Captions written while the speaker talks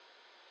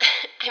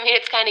I mean,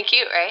 it's kind of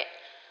cute, right?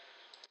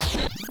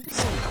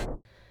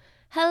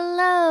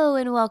 Hello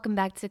and welcome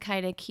back to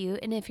Kinda Cute,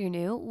 and if you're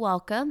new,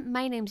 welcome.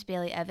 My name's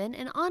Bailey Evan,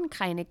 and on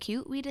Kinda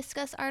Cute, we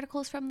discuss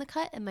articles from The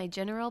Cut and my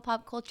general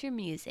pop culture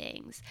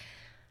musings.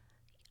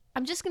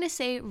 I'm just going to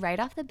say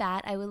right off the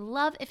bat, I would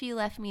love if you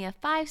left me a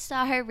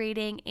 5-star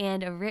rating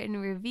and a written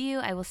review.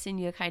 I will send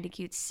you a Kinda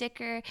Cute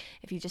sticker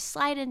if you just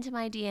slide into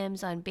my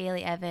DMs on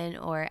Bailey Evan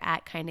or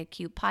at Kinda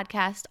Cute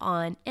Podcast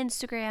on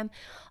Instagram.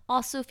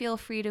 Also, feel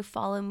free to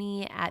follow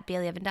me at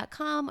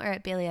BaileyEvan.com or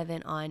at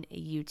BaileyEvan on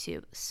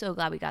YouTube. So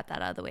glad we got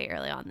that out of the way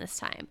early on this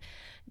time.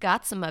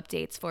 Got some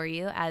updates for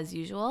you as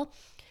usual.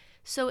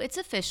 So it's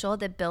official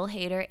that Bill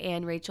Hader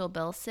and Rachel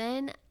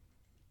Bilson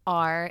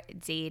are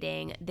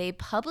dating. They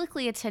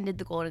publicly attended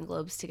the Golden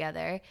Globes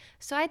together.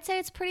 So I'd say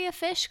it's pretty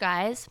official,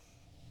 guys.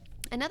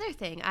 Another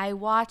thing, I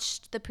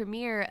watched the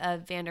premiere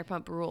of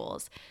Vanderpump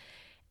Rules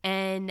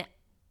and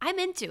I'm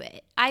into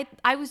it.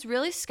 I was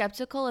really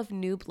skeptical of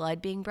new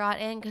blood being brought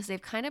in because they've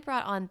kind of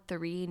brought on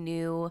 3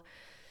 new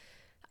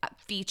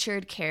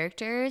featured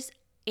characters.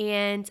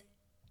 And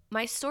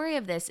my story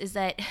of this is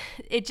that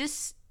it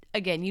just,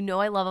 again,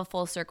 I love a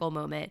full circle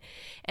moment.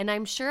 And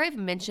I'm sure I've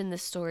mentioned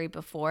this story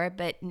before,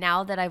 but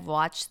now that I've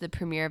watched the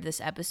premiere of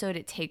this episode,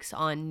 it takes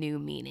on new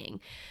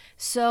meaning.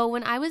 So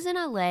when I was in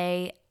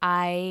LA,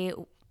 I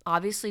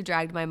obviously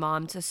dragged my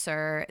mom to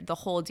SUR, the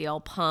whole deal,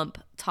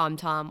 Pump, Tom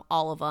Tom,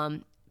 all of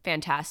them,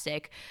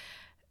 fantastic.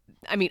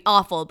 I mean,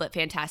 awful, but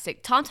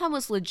fantastic. Tom Tom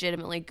was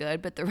legitimately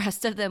good, but the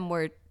rest of them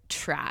were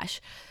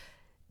trash.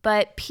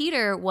 But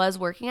Peter was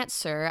working at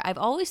SUR. I've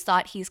always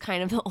thought he's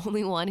kind of the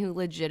only one who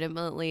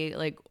legitimately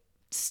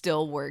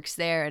still works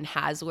there and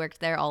has worked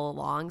there all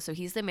along. So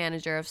he's the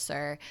manager of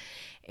SUR.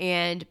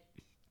 And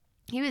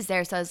he was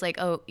there. So I was like,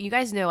 oh, you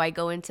guys know I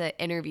go into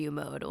interview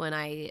mode when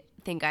I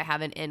think I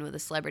have an in with a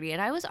celebrity.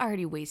 And I was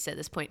already wasted at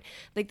this point.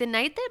 Like the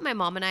night that my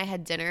mom and I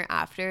had dinner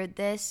after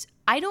this,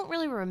 I don't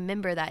really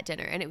remember that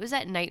dinner. And it was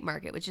at Night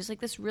Market, which is like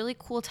this really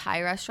cool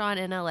Thai restaurant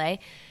in LA.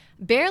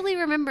 Barely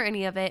remember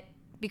any of it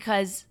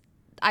because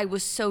I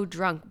was so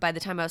drunk by the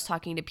time I was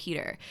talking to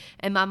Peter.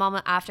 And my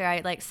mama, after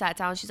I sat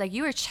down, she's like,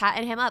 you were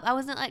chatting him up. I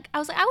was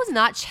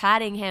not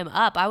chatting him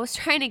up. I was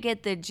trying to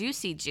get the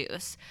juicy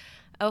juice.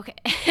 Okay.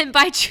 And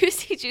by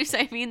juicy juice,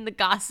 I mean the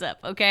gossip.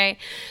 Okay.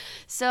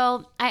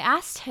 So I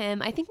asked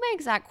him, I think my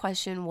exact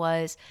question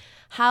was,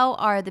 how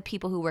are the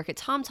people who work at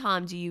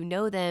TomTom? Do you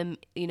know them?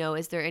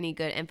 Is there any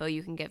good info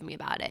you can give me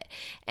about it?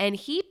 And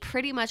he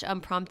pretty much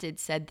unprompted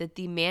said that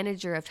the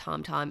manager of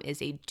TomTom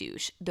is a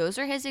douche. Those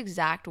are his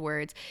exact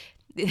words.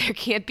 There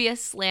can't be a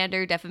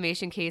slander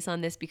defamation case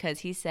on this because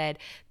he said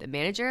the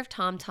manager of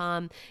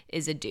TomTom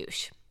is a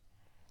douche.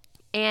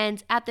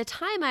 And at the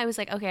time, I was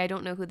like, okay, I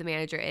don't know who the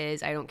manager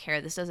is. I don't care.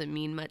 This doesn't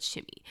mean much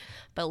to me.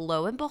 But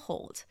lo and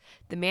behold,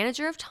 the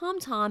manager of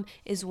TomTom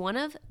is one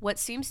of what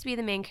seems to be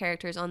the main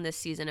characters on this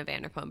season of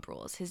Vanderpump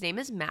Rules. His name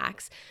is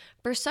Max.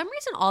 For some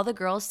reason, all the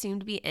girls seem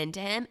to be into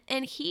him,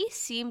 and he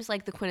seems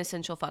like the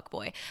quintessential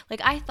fuckboy.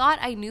 I thought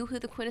I knew who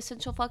the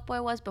quintessential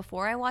fuckboy was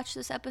before I watched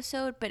this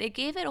episode, but it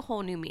gave it a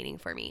whole new meaning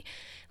for me.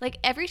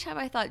 Every time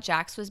I thought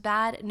Jax was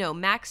bad, no,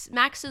 Max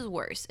is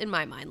worse in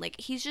my mind.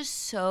 He's just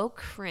so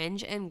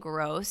cringe and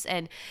gross,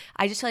 and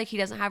I just feel like he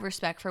doesn't have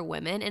respect for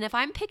women. And if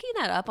I'm picking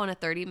that up on a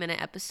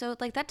 30-minute episode,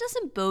 that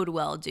doesn't bode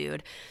well,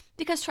 dude.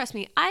 Because trust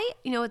me, I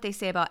know what they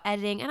say about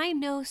editing, and I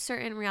know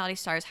certain reality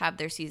stars have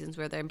their seasons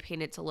where they're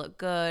painted to look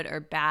good or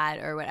bad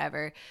or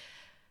whatever.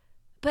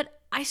 But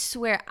I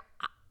swear,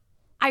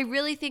 I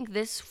really think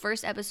this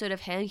first episode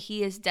of him,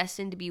 he is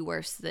destined to be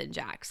worse than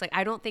Jax.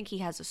 I don't think he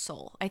has a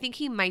soul. I think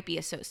he might be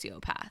a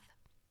sociopath.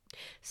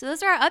 So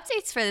those are our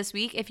updates for this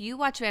week. If you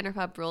watch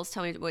Vanderpump Rules,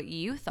 tell me what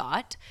you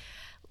thought.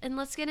 And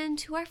let's get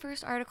into our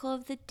first article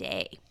of the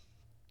day.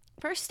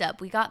 First up,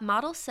 we got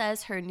Model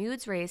Says Her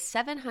Nudes Raised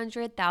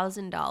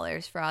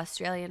 $700,000 for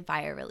Australian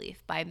Fire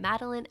Relief by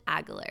Madeline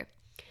Aguilar.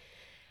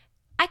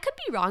 I could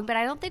be wrong, but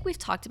I don't think we've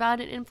talked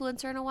about an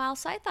influencer in a while,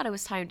 so I thought it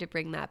was time to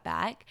bring that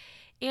back.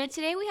 And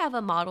today we have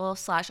a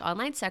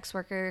model/online sex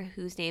worker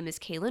whose name is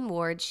Kaylin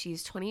Ward.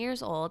 She's 20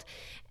 years old.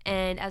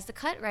 And as The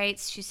Cut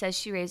writes, she says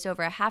she raised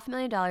over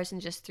 $500,000 in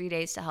just 3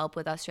 days to help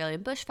with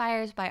Australian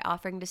bushfires by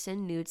offering to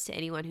send nudes to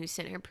anyone who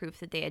sent her proof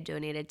that they had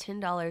donated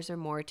 $10 or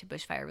more to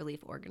bushfire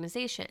relief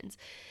organizations.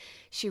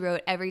 She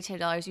wrote, every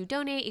 $10 you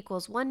donate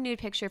equals 1 nude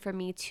picture from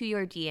me to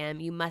your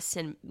DM. You must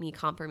send me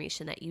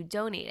confirmation that you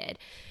donated.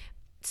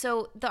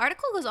 So the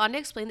article goes on to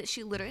explain that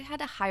she literally had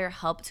to hire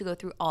help to go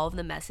through all of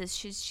the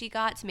messages she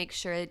got to make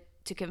sure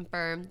to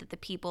confirm that the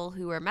people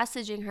who were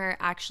messaging her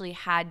actually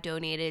had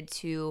donated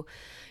to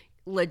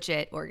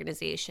legit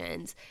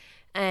organizations.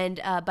 And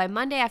by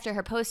Monday after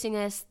her posting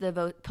this,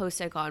 the post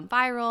had gone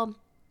viral,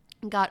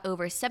 got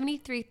over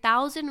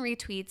 73,000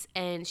 retweets,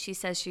 and she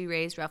says she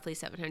raised roughly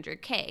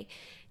 $700K.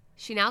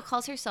 She now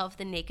calls herself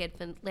the Naked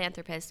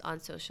Philanthropist on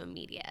social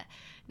media.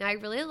 Now, I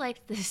really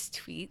liked this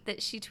tweet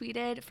that she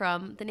tweeted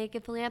from the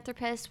Naked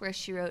Philanthropist where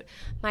she wrote,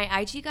 my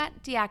IG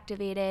got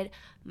deactivated,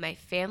 my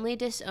family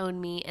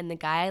disowned me, and the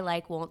guy I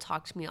like won't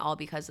talk to me all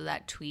because of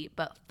that tweet,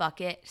 but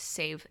fuck it,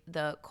 save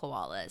the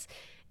koalas.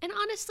 And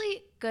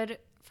honestly, good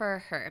for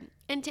her.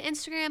 And to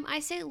Instagram, I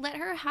say let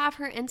her have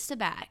her Insta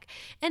back.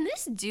 And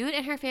this dude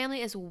and her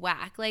family is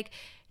whack. Like,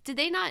 did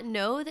they not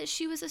know that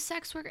she was a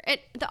sex worker?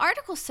 The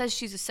article says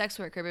she's a sex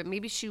worker, but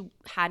maybe she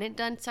hadn't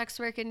done sex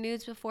work and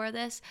nudes before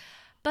this.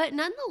 But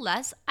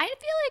nonetheless, I feel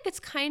like it's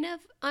kind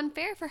of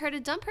unfair for her to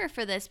dump her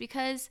for this,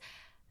 because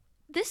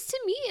this to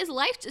me is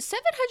life.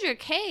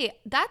 700K,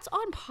 that's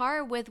on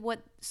par with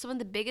what some of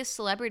the biggest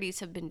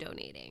celebrities have been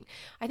donating.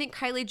 I think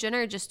Kylie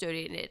Jenner just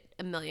donated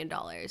 $1 million.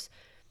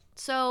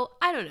 So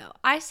I don't know.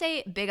 I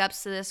say big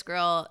ups to this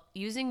girl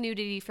using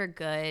nudity for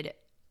good.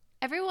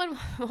 Everyone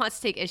wants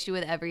to take issue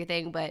with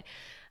everything, but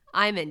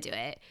I'm into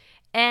it.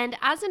 And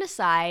as an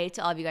aside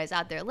to all of you guys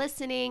out there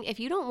listening, if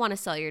you don't want to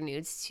sell your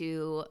nudes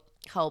to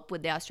help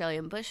with the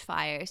Australian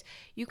bushfires,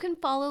 you can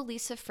follow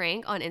Lisa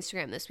Frank on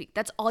Instagram this week.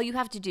 That's all you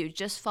have to do.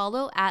 Just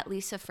follow at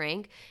Lisa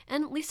Frank.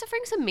 And Lisa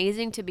Frank's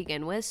amazing to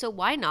begin with, so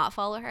why not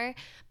follow her?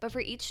 But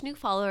for each new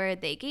follower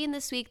they gain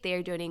this week, they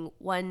are donating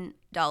 $1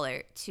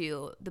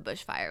 to the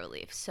bushfire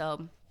relief.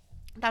 So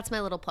that's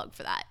my little plug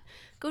for that.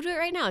 Go do it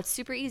right now. It's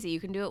super easy. You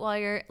can do it while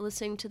you're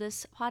listening to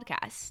this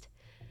podcast.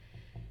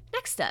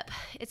 Next up,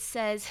 it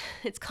says,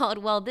 it's called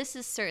Well, This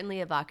Is Certainly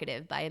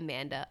Evocative by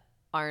Amanda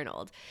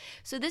Arnold.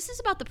 So this is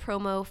about the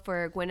promo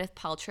for Gwyneth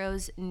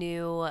Paltrow's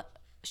new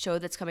show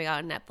that's coming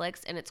out on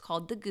Netflix, and it's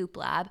called The Goop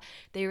Lab.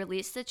 They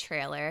released the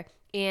trailer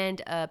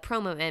and a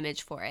promo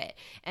image for it,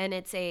 and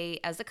it's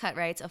as the cut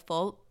writes, a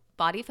full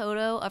body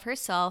photo of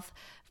herself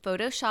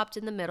photoshopped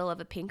in the middle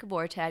of a pink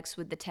vortex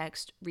with the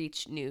text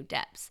 "Reach New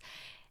Depths."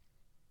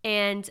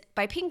 And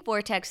by pink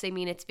vortex, they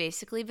mean it's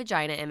basically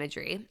vagina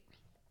imagery.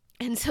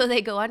 And so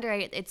they go on to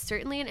write, it's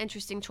certainly an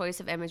interesting choice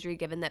of imagery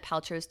given that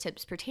Paltrow's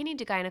tips pertaining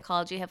to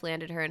gynecology have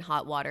landed her in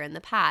hot water in the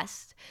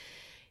past.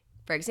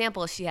 For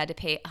example, she had to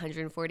pay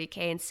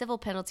 $140K in civil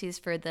penalties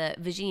for the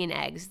vagine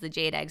eggs, the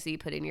jade eggs that you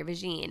put in your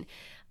vagine.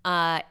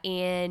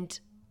 And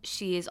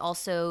she has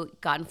also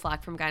gotten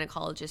flack from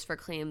gynecologists for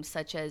claims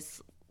such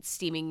as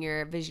steaming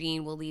your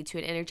vagine will lead to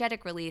an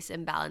energetic release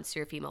and balance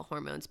your female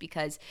hormones,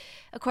 because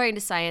according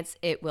to science,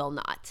 it will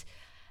not.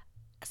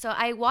 So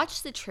I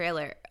watched the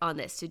trailer on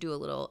this to do a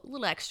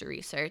little extra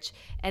research,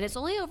 and it's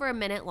only over a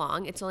minute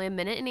long. It's only 1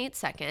 minute and 8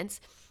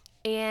 seconds.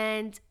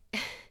 And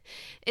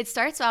it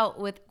starts out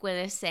with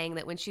Gwyneth saying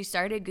that when she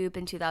started Goop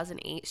in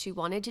 2008, she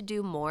wanted to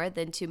do more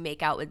than to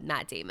make out with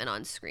Matt Damon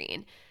on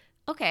screen.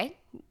 Okay,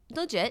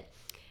 legit.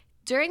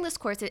 During the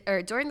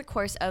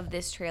course of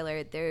this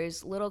trailer,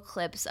 there's little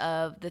clips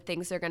of the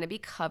things they're going to be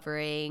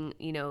covering,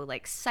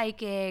 like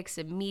psychics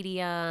and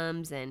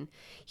mediums and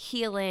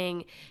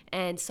healing.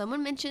 And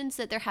someone mentions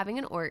that they're having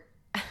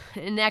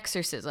an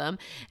exorcism.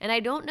 And I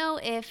don't know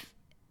if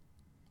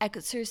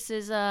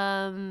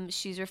exorcism,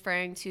 she's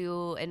referring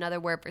to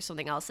another word for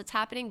something else that's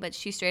happening, but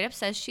she straight up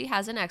says she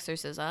has an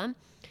exorcism.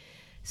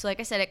 So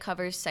like I said, it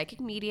covers psychic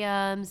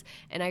mediums,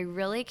 and I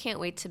really can't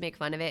wait to make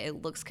fun of it.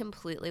 It looks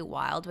completely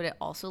wild, but it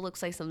also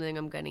looks like something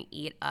I'm going to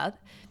eat up.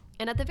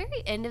 And at the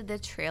very end of the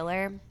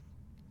trailer,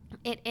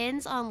 it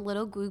ends on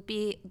little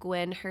groupie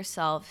Gwen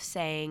herself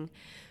saying,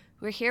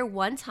 "We're here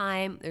one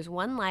time, there's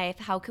one life,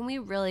 how can we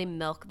really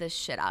milk this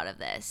shit out of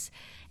this?"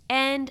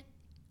 And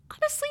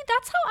honestly,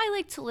 that's how I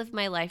like to live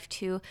my life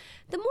too.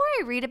 The more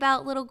I read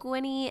about little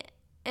Gwenny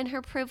and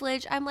her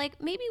privilege, I'm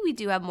like, maybe we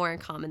do have more in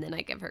common than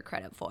I give her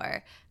credit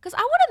for. Because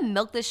I want to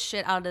milk this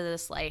shit out of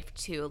this life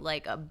too,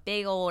 like a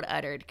big old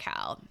uddered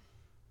cow.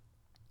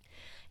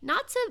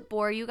 Not to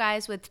bore you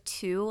guys with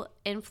 2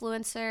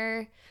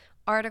 influencer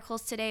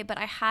articles today, but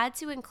I had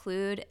to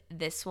include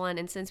this one.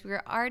 And since we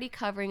were already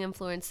covering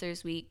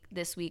Influencers Week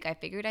this week, I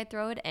figured I'd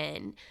throw it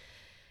in.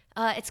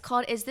 It's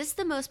called Is This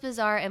the Most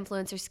Bizarre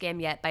Influencer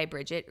Scam Yet by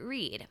Bridget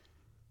Reed.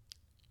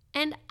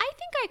 And I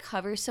think I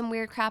cover some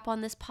weird crap on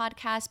this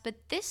podcast,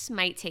 but this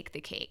might take the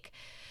cake.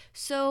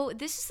 So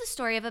this is the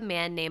story of a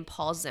man named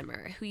Paul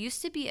Zimmer, who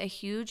used to be a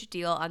huge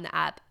deal on the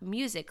app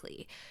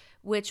Musical.ly,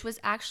 which was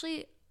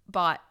actually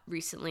bought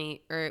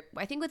recently, or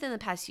I think within the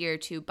past year or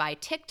two, by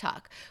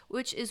TikTok,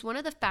 which is one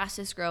of the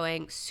fastest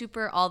growing,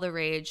 super all the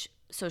rage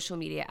social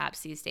media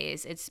apps these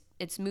days.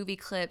 It's movie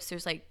clips.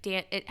 There's like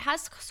it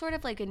has sort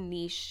of like a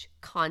niche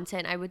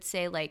content, I would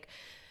say, like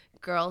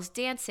girls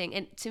dancing.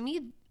 And to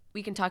me,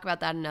 we can talk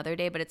about that another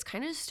day, but it's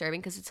kind of disturbing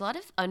because it's a lot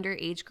of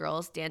underage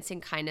girls dancing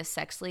kind of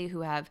sexily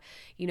who have,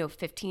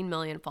 15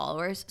 million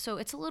followers. So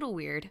it's a little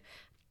weird.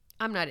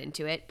 I'm not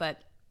into it,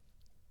 but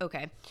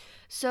okay.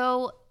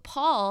 So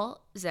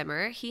Paul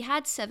Zimmer, he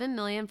had 7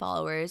 million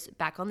followers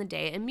back on the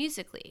day in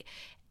Musical.ly.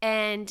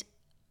 And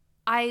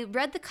I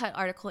read the cut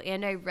article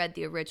and I read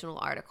the original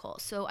article.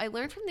 So I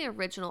learned from the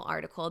original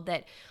article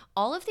that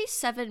all of these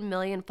 7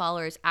 million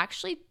followers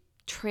actually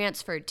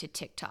transferred to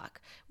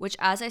TikTok, which,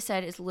 as I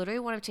said, is literally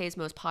one of today's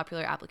most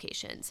popular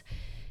applications.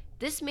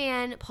 This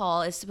man,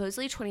 Paul, is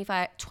supposedly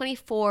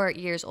 24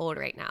 years old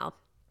right now.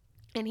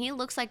 And he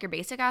looks like your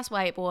basic ass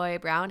white boy,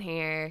 brown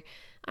hair.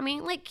 I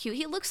mean, like cute.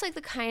 He looks like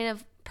the kind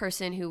of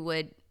person who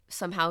would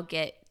somehow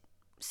get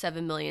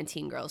 7 million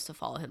teen girls to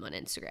follow him on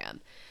Instagram,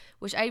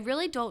 which I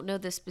really don't know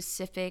the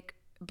specific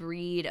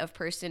breed of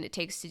person it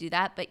takes to do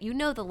that, but you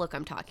know the look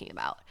I'm talking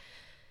about.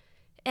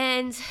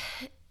 And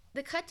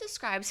The Cut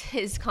describes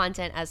his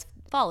content as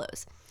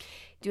follows: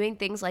 doing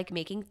things like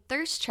making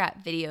thirst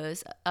trap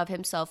videos of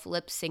himself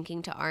lip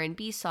syncing to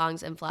R&B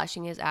songs and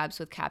flashing his abs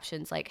with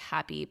captions like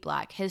Happy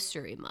Black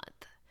History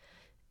Month.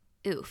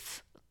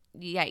 Oof.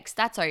 Yikes.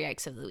 That's our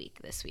yikes of the week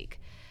this week.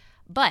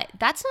 But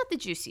that's not the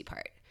juicy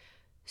part.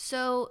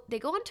 So they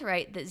go on to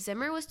write that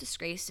Zimmer was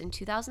disgraced in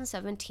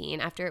 2017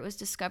 after it was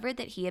discovered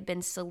that he had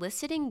been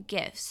soliciting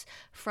gifts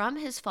from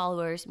his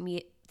followers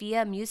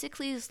via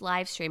Musical.ly's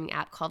live streaming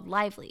app called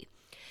Lively.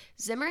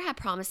 Zimmer had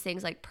promised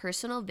things like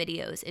personal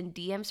videos and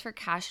DMs for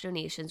cash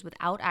donations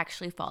without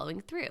actually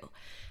following through.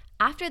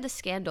 After the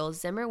scandal,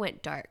 Zimmer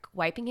went dark,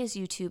 wiping his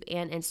YouTube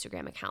and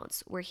Instagram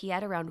accounts, where he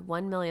had around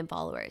 1 million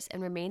followers,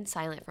 and remained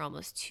silent for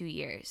almost 2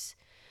 years.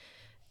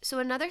 So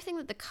another thing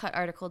that the Cut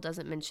article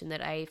doesn't mention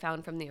that I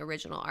found from the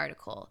original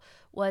article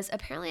was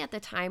apparently at the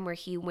time where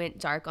he went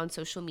dark on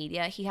social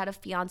media, he had a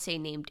fiance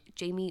named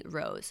Jamie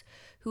Rose,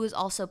 who was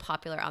also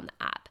popular on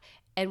the app.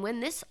 And when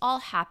this all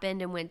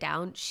happened and went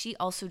down, she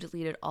also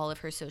deleted all of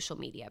her social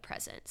media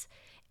presence.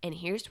 And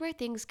here's where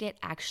things get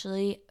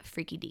actually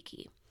freaky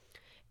deaky.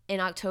 In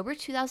October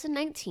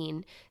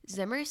 2019,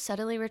 Zimmer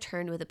suddenly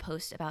returned with a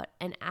post about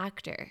an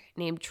actor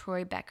named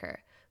Troy Becker,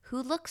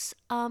 who looks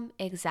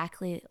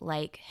exactly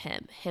like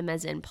him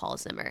as in Paul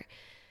Zimmer.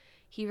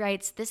 He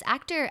writes, "This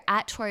actor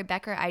at Troy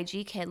Becker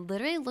IG kid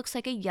literally looks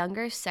like a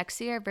younger,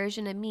 sexier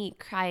version of me,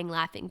 crying,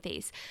 laughing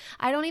face.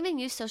 I don't even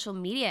use social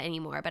media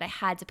anymore, but I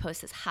had to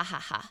post this, ha ha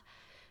ha,"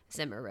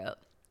 Zimmer wrote.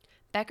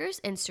 Becker's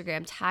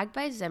Instagram, tagged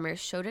by Zimmer,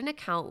 showed an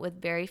account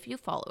with very few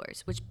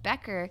followers, with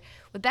Becker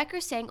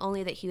saying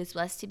only that he was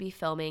blessed to be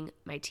filming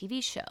my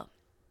TV show.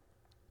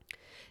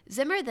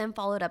 Zimmer then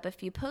followed up a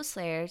few posts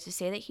later to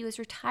say that he was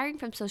retiring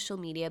from social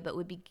media but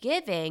would be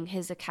giving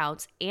his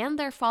accounts and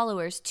their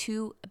followers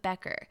to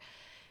Becker.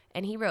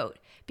 And he wrote,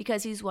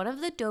 "Because he's one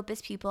of the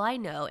dopest people I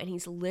know, and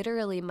he's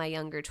literally my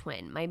younger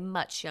twin, my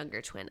much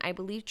younger twin. I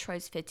believe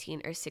Troy's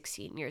 15 or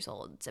 16 years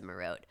old," Zimmer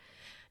wrote.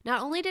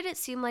 Not only did it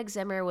seem like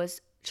Zimmer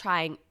was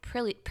trying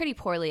pretty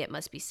poorly, it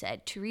must be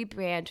said, to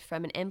rebrand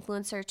from an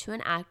influencer to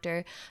an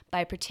actor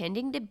by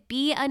pretending to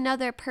be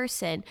another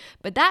person,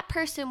 but that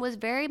person was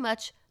very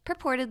much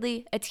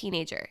purportedly a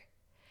teenager.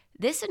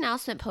 This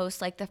announcement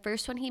post, like the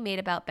first one he made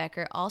about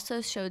Becker,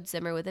 also showed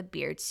Zimmer with a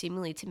beard,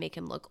 seemingly to make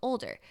him look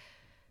older.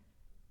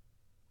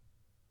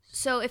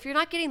 So if you're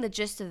not getting the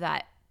gist of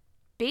that,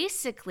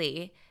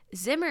 basically,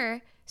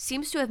 Zimmer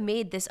seems to have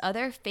made this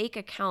other fake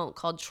account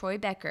called Troy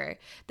Becker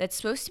that's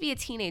supposed to be a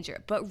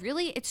teenager, but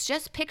really it's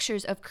just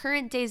pictures of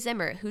current day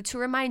Zimmer, who, to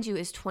remind you,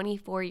 is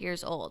 24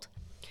 years old.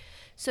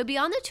 So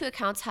beyond the two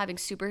accounts having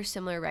super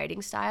similar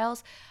writing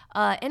styles,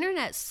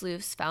 internet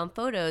sleuths found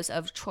photos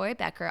of Troy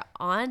Becker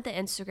on the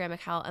Instagram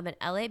account of an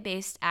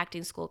LA-based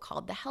acting school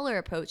called The Heller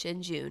Approach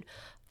in June,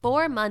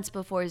 4 months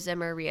before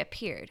Zimmer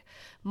reappeared.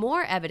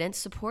 More evidence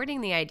supporting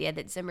the idea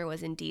that Zimmer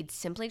was indeed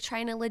simply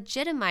trying to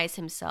legitimize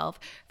himself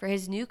for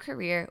his new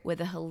career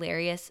with a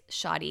hilarious,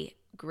 shoddy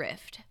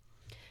grift.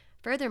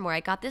 Furthermore, I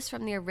got this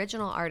from the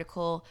original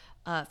article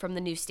from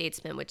the New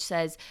Statesman, which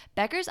says,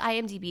 Becker's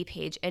IMDb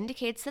page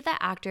indicates that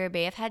the actor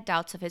may have had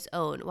doubts of his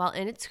own. While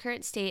in its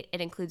current state,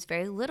 it includes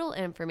very little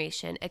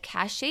information. A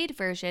cached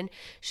version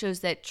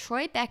shows that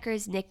Troy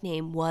Becker's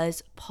nickname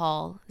was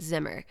Paul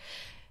Zimmer.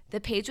 The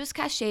page was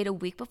cached a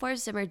week before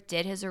Zimmer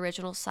did his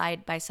original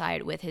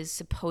side-by-side with his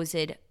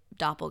supposed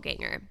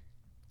doppelganger.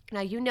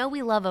 Now, you know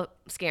we love a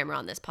scammer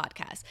on this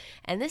podcast,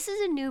 and this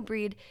is a new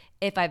breed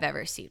if I've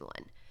ever seen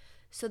one.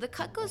 So The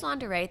Cut goes on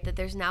to write that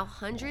there's now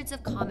hundreds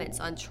of comments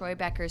on Troy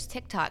Becker's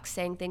TikTok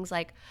saying things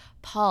like,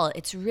 "Paul,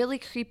 it's really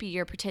creepy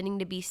you're pretending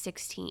to be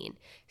 16.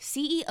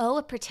 CEO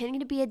of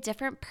pretending to be a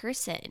different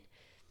person."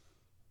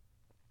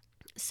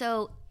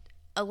 So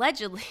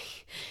allegedly,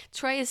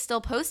 Troy is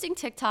still posting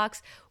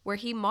TikToks where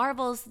he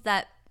marvels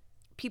that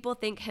people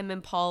think him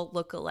and Paul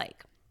look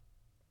alike.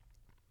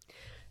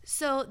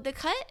 So The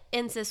Cut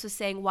ends this with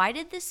saying, why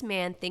did this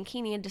man think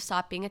he needed to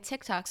stop being a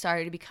TikTok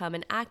star to become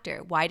an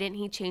actor? Why didn't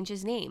he change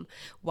his name?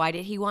 Why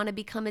did he want to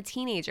become a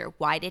teenager?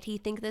 Why did he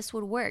think this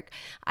would work?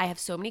 I have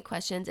so many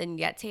questions, and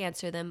yet to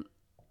answer them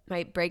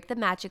might break the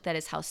magic that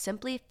is how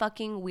simply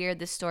fucking weird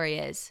this story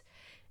is.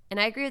 And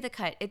I agree with The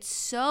Cut. It's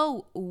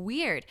so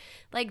weird.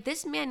 Like,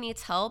 this man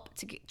needs help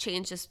to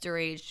change this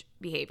deranged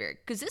behavior,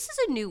 because this is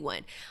a new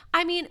one.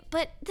 I mean,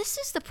 but this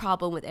is the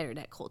problem with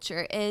internet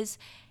culture is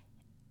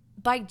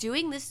by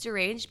doing this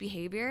deranged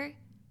behavior,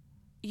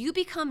 you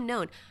become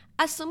known.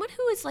 As someone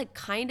who is like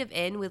kind of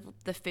in with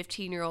the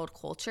 15-year-old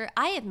culture,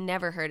 I have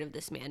never heard of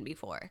this man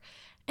before.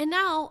 And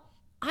now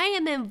I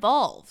am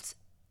involved.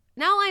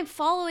 Now I'm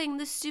following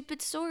this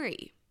stupid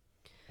story.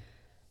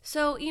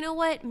 So, you know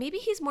what? Maybe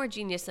he's more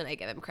genius than I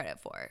give him credit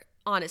for,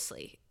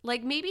 honestly.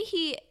 Like, maybe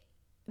he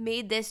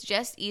made this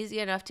just easy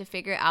enough to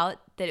figure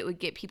out that it would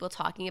get people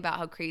talking about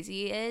how crazy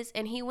he is,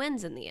 and he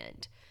wins in the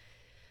end.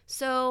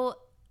 So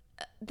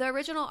the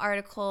original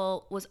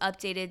article was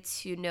updated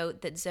to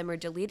note that Zimmer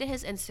deleted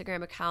his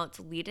Instagram account,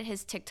 deleted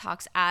his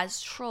TikToks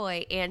as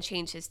Troy, and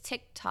changed his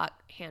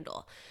TikTok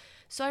handle.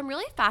 So I'm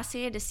really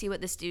fascinated to see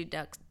what this dude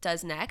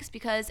does next,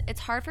 because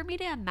it's hard for me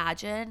to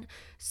imagine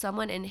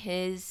someone in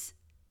his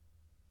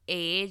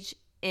age,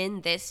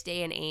 in this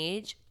day and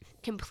age,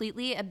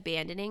 completely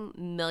abandoning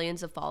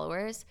millions of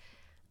followers.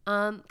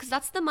 Because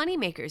that's the money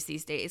makers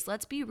these days.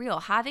 Let's be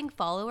real. Having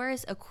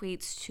followers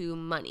equates to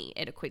money.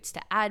 It equates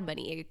to ad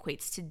money. It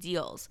equates to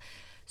deals.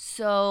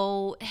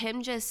 So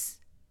him just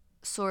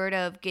sort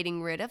of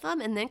getting rid of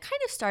them and then kind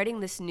of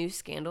starting this new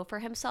scandal for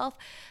himself.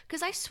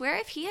 Because I swear,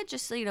 if he had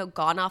just,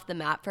 gone off the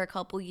map for a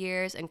couple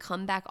years and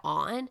come back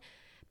on,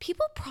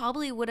 people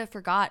probably would have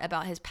forgot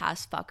about his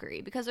past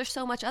fuckery, because there's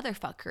so much other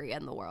fuckery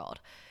in the world.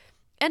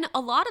 And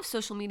a lot of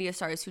social media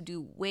stars who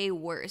do way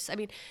worse. I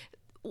mean,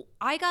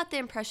 I got the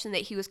impression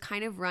that he was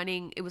kind of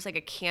running, it was like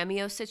a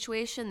Cameo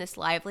situation, this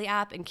Lively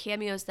app, and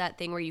Cameo is that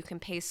thing where you can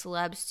pay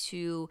celebs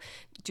to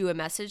do a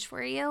message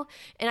for you.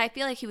 And I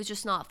feel like he was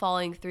just not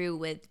following through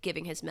with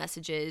giving his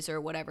messages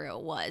or whatever it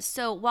was.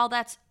 So while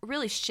that's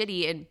really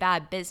shitty and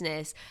bad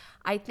business,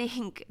 I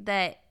think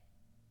that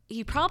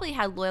he probably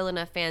had loyal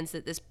enough fans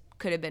that this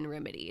could have been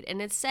remedied. And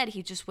instead,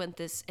 he just went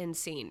this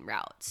insane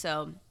route.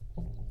 So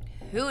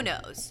who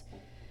knows?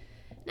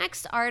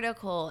 Next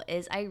article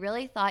is I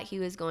really thought he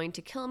was going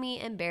to kill me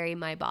and bury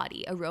my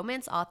body. A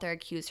romance author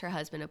accused her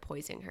husband of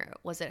poisoning her.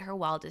 Was it her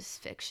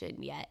wildest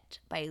fiction yet?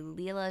 By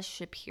Leila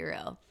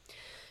Shapiro.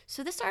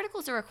 So this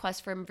article is a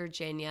request from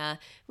Virginia.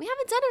 We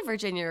haven't done a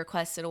Virginia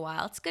request in a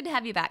while. It's good to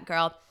have you back,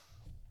 girl.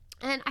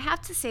 And I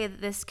have to say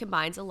that this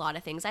combines a lot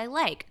of things I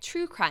like.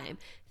 True crime,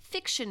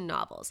 fiction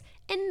novels,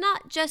 and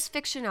not just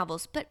fiction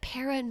novels, but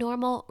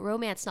paranormal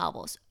romance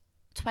novels.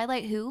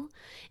 Twilight who?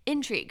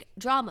 Intrigue,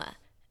 drama.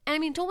 And I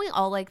mean, don't we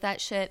all like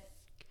that shit?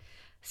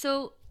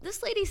 So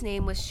this lady's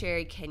name was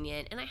Sherry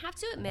Kenyon, and I have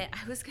to admit,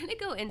 I was going to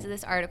go into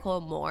this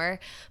article more,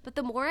 but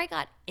the more I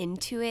got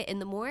into it and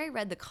the more I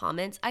read the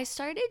comments, I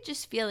started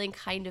just feeling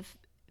kind of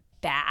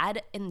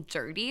bad and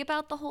dirty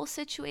about the whole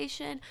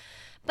situation.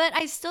 But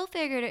I still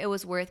figured it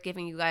was worth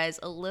giving you guys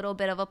a little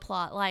bit of a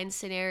plot line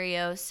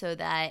scenario so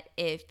that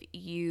if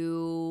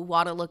you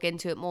want to look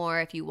into it more,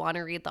 if you want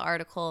to read the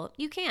article,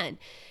 you can.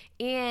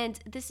 And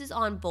this is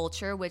on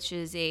Vulture, which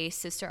is a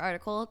sister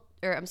article,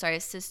 or I'm sorry,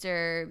 a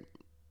sister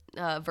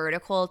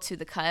vertical to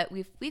The Cut.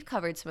 We've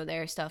covered some of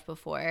their stuff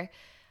before,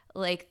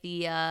 like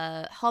the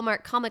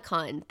Hallmark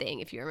Comic-Con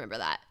thing, if you remember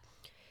that.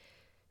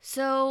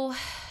 So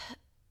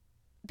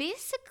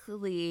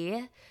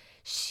basically,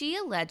 she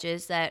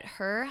alleges that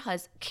her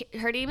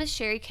name is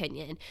Sherry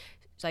Kenyon.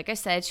 Like I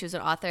said, she was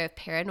an author of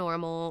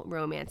paranormal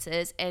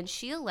romances, and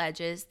she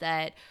alleges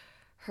that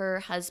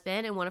her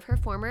husband and one of her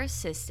former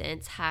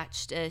assistants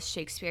hatched a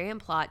Shakespearean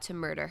plot to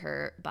murder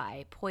her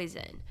by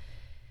poison.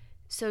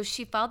 So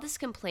she filed this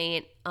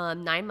complaint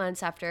 9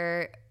 months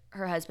after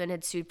her husband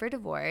had sued for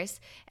divorce,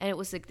 and it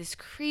was like this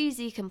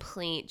crazy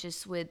complaint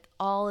just with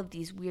all of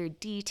these weird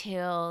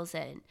details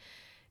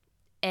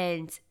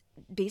and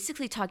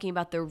basically talking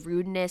about the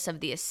rudeness of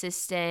the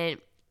assistant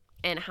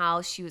and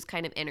how she was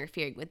kind of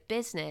interfering with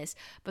business.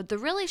 But the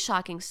really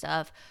shocking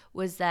stuff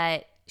was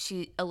that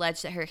she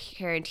alleged that her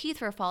hair and teeth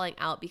were falling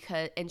out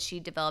and she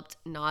developed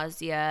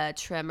nausea,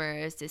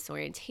 tremors,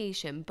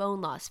 disorientation,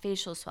 bone loss,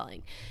 facial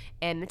swelling,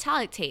 and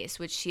metallic taste,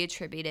 which she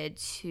attributed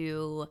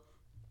to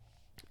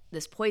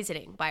this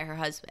poisoning by her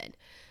husband.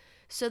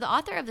 So the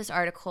author of this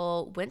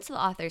article went to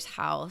the author's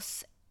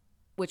house,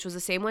 which was the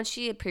same one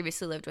she had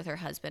previously lived with her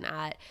husband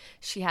at.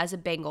 She has a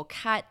Bengal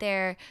cat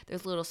there.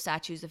 There's little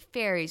statues of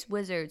fairies,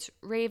 wizards,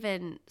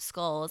 raven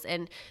skulls.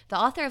 And the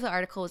author of the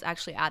article was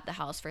actually at the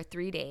house for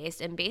 3 days.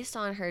 And based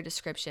on her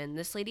description,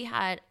 this lady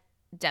had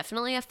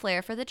definitely a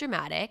flair for the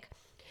dramatic.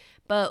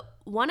 But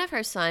one of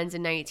her sons, a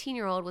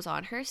 19-year-old, was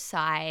on her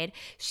side.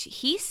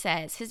 He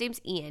says, his name's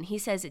Ian, he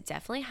says it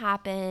definitely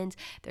happened.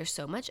 There's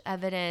so much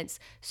evidence.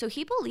 So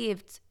he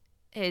believed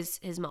his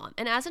mom.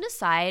 And as an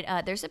aside,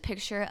 there's a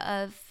picture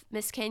of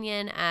Miss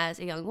Kenyon as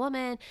a young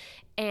woman,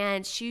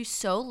 and she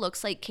so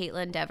looks like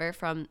Caitlin Dever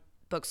from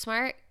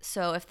Booksmart.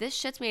 So if this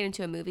shit's made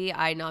into a movie,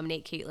 I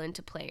nominate Caitlin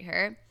to play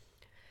her.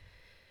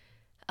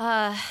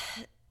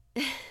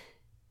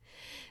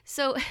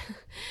 So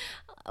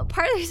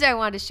part of the reason I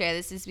wanted to share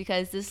this is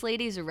because this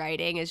lady's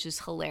writing is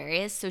just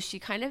hilarious. So she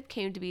kind of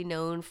came to be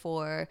known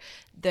for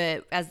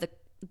as the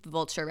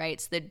Vulture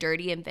writes, the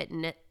dirty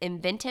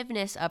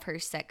inventiveness of her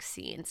sex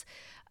scenes,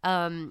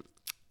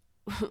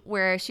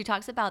 where she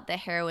talks about the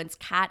heroine's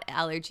cat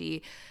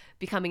allergy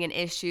becoming an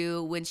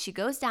issue when she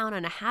goes down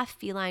on a half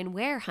feline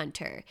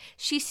werehunter.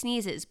 She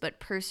sneezes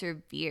but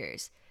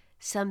perseveres.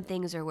 Some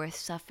things are worth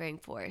suffering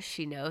for,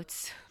 she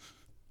notes.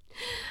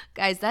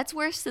 Guys, that's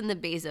worse than the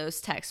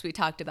Bezos text we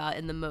talked about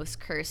in the most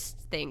cursed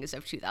things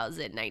of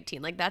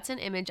 2019. Like, that's an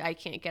image I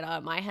can't get out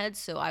of my head,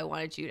 so I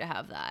wanted you to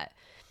have that.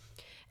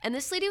 And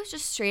this lady was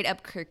just straight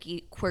up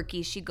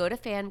quirky. She'd go to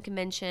fan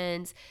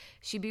conventions.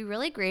 She'd be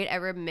really great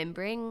at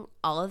remembering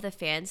all of the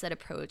fans that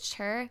approached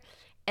her.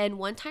 And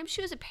one time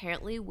she was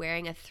apparently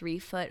wearing a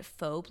 3-foot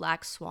faux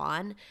black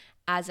swan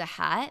as a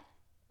hat.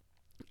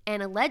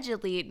 And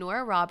allegedly,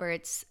 Nora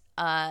Roberts,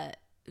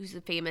 who's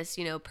a famous,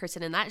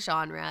 person in that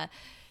genre,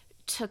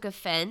 took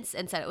offense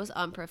and said it was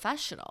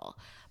unprofessional.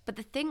 But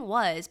the thing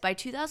was, by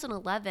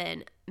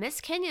 2011,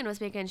 Miss Kenyon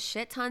was making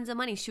shit tons of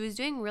money. She was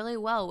doing really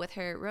well with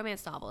her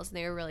romance novels, and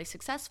they were really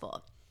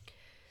successful.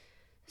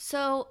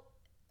 So,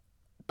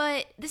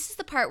 but this is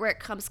the part where it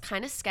comes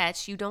kind of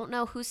sketch. You don't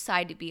know whose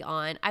side to be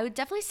on. I would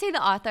definitely say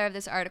the author of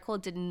this article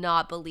did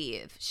not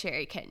believe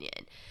Sherry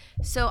Kenyon.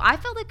 So I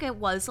felt like it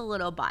was a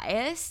little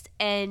biased.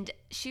 And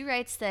she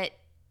writes that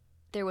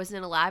there was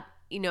an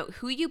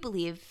who you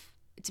believe,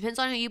 it depends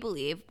on who you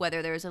believe,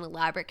 whether there was an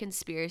elaborate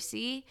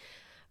conspiracy,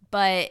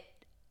 but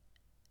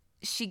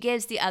she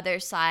gives the other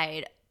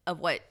side of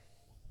what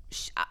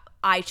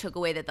I took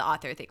away that the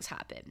author thinks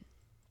happened.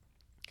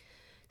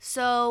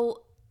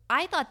 So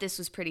I thought this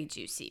was pretty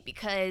juicy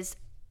because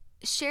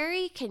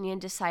Sherry Kenyon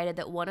decided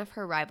that one of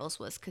her rivals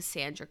was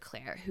Cassandra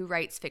Clare, who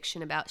writes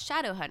fiction about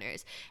shadow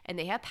hunters, and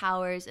they have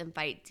powers and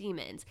fight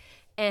demons.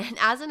 And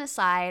as an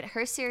aside,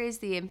 her series,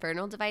 The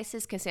Infernal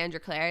Devices, Cassandra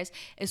Clare's,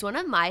 is one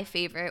of my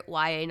favorite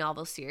YA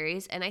novel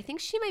series, and I think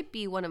she might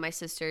be one of my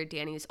sister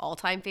Danny's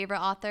all-time favorite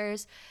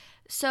authors.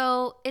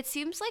 So it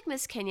seems like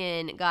Miss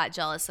Kenyon got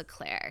jealous of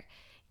Clare.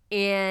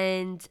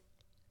 And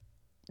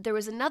there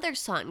was another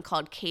son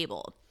called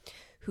Cable,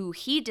 who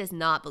he does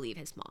not believe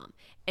his mom.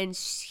 And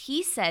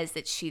he says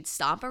that she'd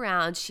stomp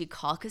around, she'd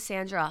call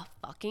Cassandra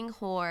a fucking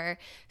whore.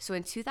 So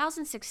in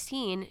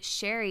 2016,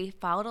 Sherry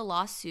filed a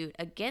lawsuit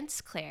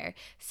against Clare,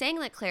 saying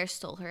that Clare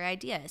stole her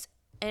ideas.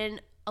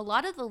 And a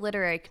lot of the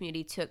literary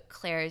community took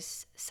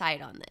Clare's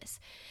side on this.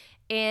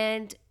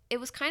 And it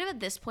was kind of at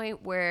this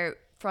point where,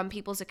 from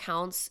people's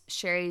accounts,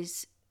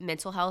 Sherry's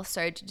mental health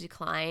started to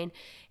decline.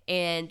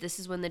 And this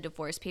is when the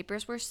divorce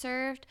papers were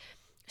served.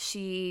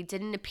 She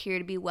didn't appear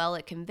to be well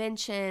at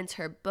conventions.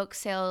 Her book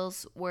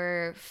sales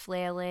were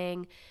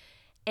flailing.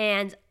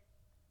 And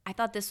I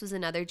thought this was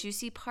another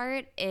juicy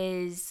part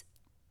is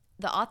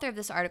the author of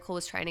this article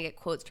was trying to get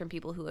quotes from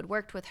people who had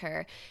worked with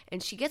her.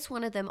 And she gets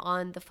one of them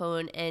on the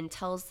phone and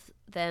tells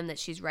them that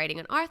she's writing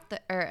an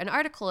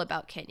article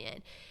about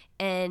Kenyon.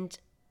 And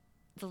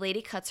the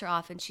lady cuts her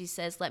off and she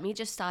says, "Let me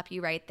just stop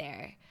you right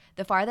there.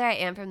 The farther I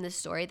am from this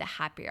story, the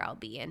happier I'll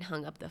be," and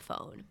hung up the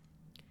phone.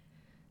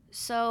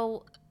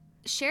 So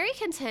Sherry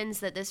contends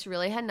that this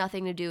really had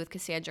nothing to do with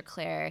Cassandra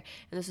Clare,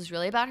 and this was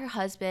really about her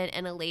husband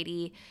and a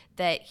lady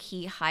that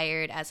he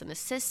hired as an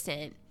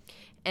assistant.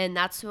 And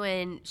that's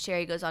when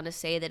Sherry goes on to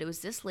say that it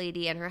was this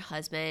lady and her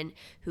husband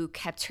who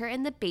kept her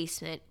in the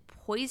basement,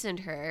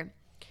 poisoned her,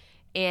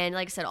 and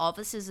like I said, all of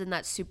this is in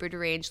that super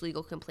deranged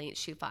legal complaint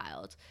she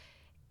filed.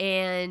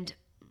 And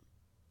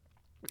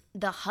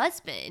the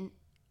husband,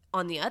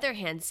 on the other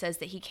hand, says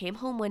that he came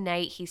home one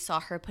night, he saw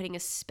her putting a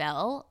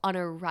spell on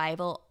a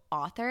rival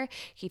author.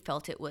 He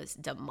felt it was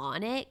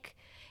demonic,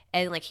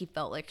 and he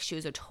felt like she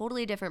was a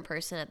totally different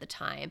person at the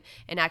time.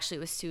 And actually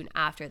it was soon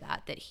after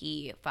that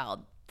he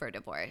filed for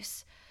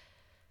divorce.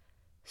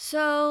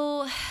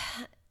 So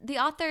the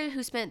author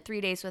who spent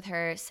 3 days with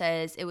her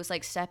says it was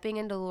like stepping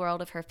into the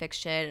world of her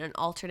fiction, an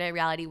alternate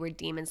reality where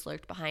demons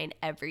lurked behind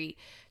every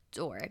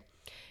door.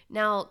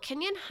 Now,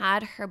 Kenyon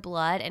had her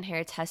blood and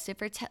hair tested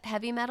for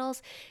heavy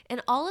metals,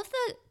 and all of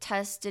the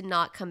tests did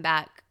not come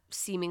back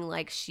seeming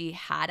like she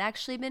had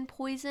actually been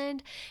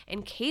poisoned.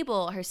 And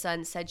Cable, her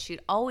son, said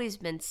she'd always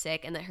been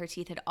sick and that her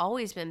teeth had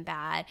always been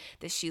bad,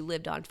 that she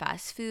lived on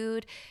fast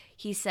food.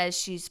 He says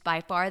she's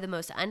by far the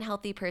most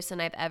unhealthy person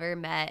I've ever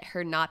met.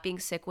 Her not being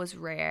sick was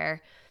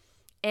rare.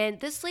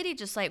 And this lady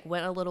just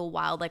went a little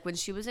wild. When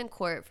she was in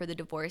court for the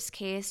divorce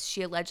case,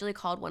 she allegedly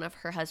called one of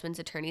her husband's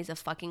attorneys a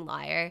fucking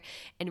liar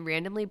and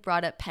randomly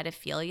brought up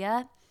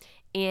pedophilia.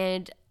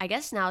 And I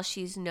guess now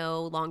she's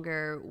no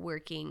longer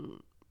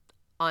working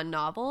on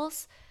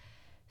novels.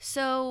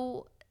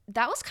 So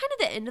that was kind of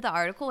the end of the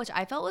article, which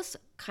I felt was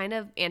kind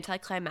of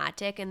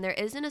anticlimactic. And there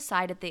is an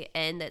aside at the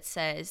end that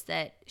says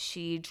that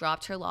she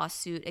dropped her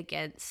lawsuit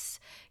against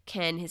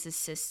Ken, his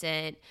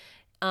assistant.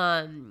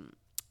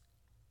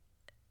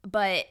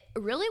 But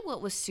really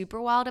what was super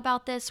wild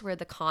about this were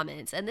the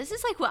comments. And this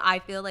is what I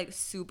feel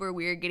super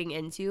weird getting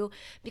into,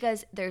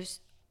 because there's,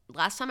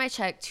 last time I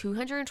checked,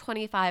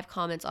 225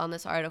 comments on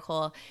this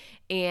article,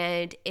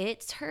 and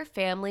it's her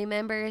family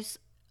members,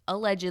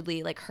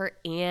 allegedly, her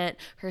aunt,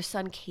 her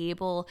son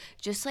Cable,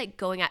 just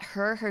going at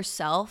her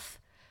herself,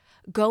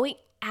 going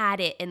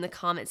at it in the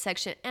comment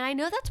section. And I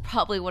know that's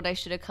probably what I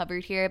should have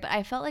covered here, but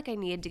I felt like I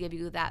needed to give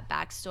you that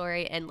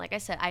backstory. And like I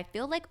said, I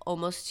feel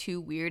almost too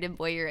weird and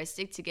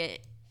voyeuristic to get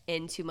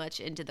in too much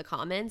into the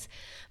comments.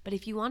 But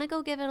if you want to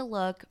go give it a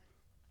look,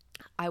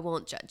 I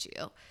won't judge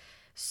you.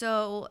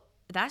 So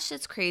that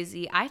shit's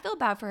crazy. I feel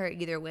bad for her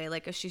either way.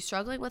 If she's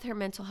struggling with her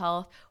mental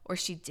health or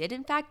she did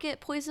in fact get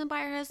poisoned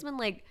by her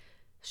husband,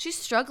 she's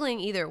struggling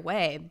either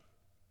way.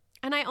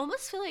 And I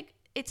almost feel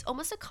it's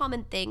almost a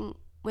common thing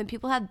when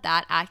people have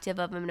that active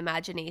of an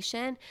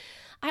imagination.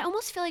 I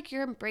almost feel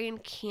your brain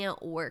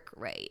can't work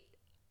right,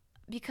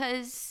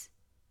 because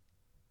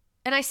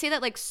And I say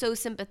that like so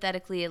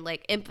sympathetically and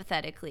like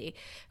empathetically,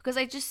 because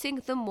I just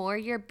think the more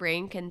your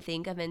brain can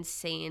think of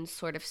insane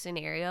sort of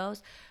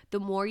scenarios, the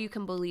more you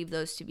can believe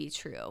those to be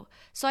true.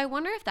 So I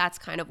wonder if that's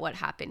kind of what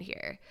happened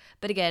here.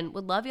 But again,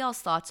 would love y'all's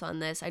thoughts on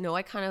this. I know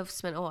I kind of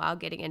spent a while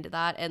getting into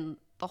that, and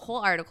the whole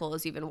article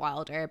is even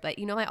wilder, but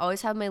I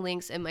always have my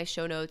links in my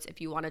show notes if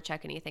you want to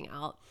check anything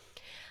out.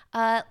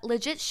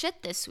 Legit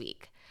shit this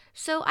week.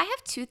 So I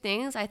have two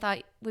things I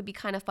thought would be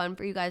kind of fun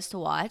for you guys to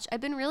watch.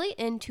 I've been really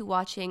into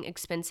watching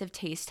expensive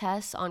taste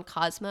tests on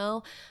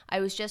Cosmo. I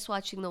was just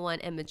watching the one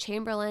Emma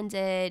Chamberlain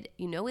did.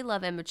 We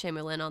love Emma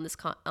Chamberlain on this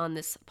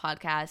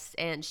podcast,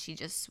 and she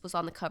just was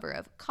on the cover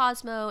of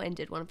Cosmo and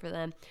did one for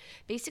them.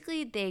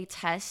 Basically, they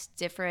test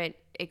different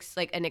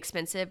like an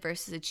expensive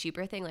versus a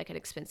cheaper thing, like an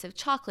expensive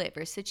chocolate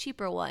versus a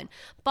cheaper one,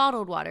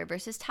 bottled water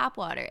versus tap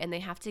water, and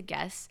they have to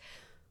guess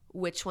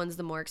which one's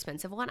the more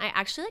expensive one. I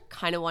actually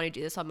kind of want to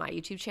do this on my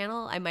YouTube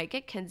channel. I might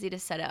get Kenzie to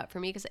set it up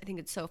for me because I think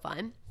it's so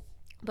fun.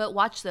 But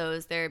watch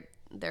those. They're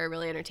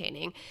really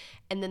entertaining.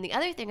 And then the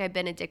other thing I've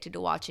been addicted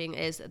to watching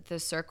is The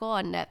Circle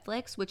on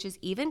Netflix, which is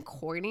even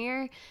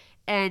cornier.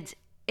 And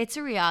it's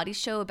a reality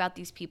show about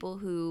these people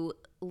who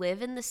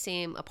live in the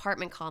same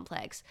apartment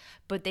complex,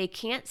 but they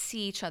can't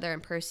see each other in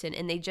person,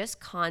 and they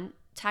just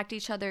contact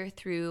each other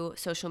through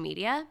social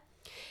media.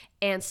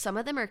 And some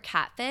of them are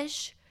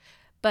catfish,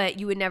 but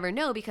you would never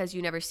know because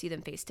you never see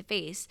them face to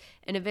face.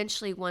 And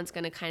eventually one's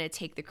going to kind of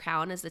take the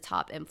crown as the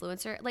top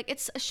influencer. Like,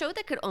 it's a show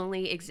that could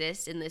only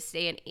exist in this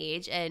day and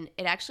age. And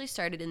it actually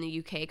started in the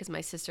UK because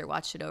my sister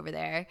watched it over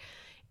there.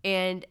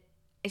 And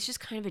it's just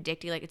kind of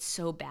addicting. Like, it's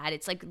so bad.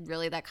 It's like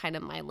really that kind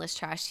of mindless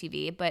trash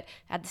TV, but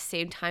at the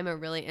same time, a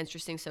really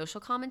interesting social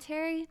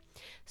commentary.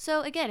 So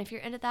again, if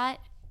you're into that,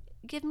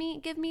 give me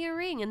a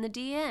ring in the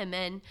DM,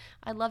 and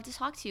I'd love to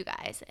talk to you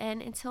guys.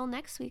 And until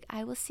next week,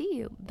 I will see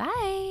you.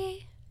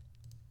 Bye.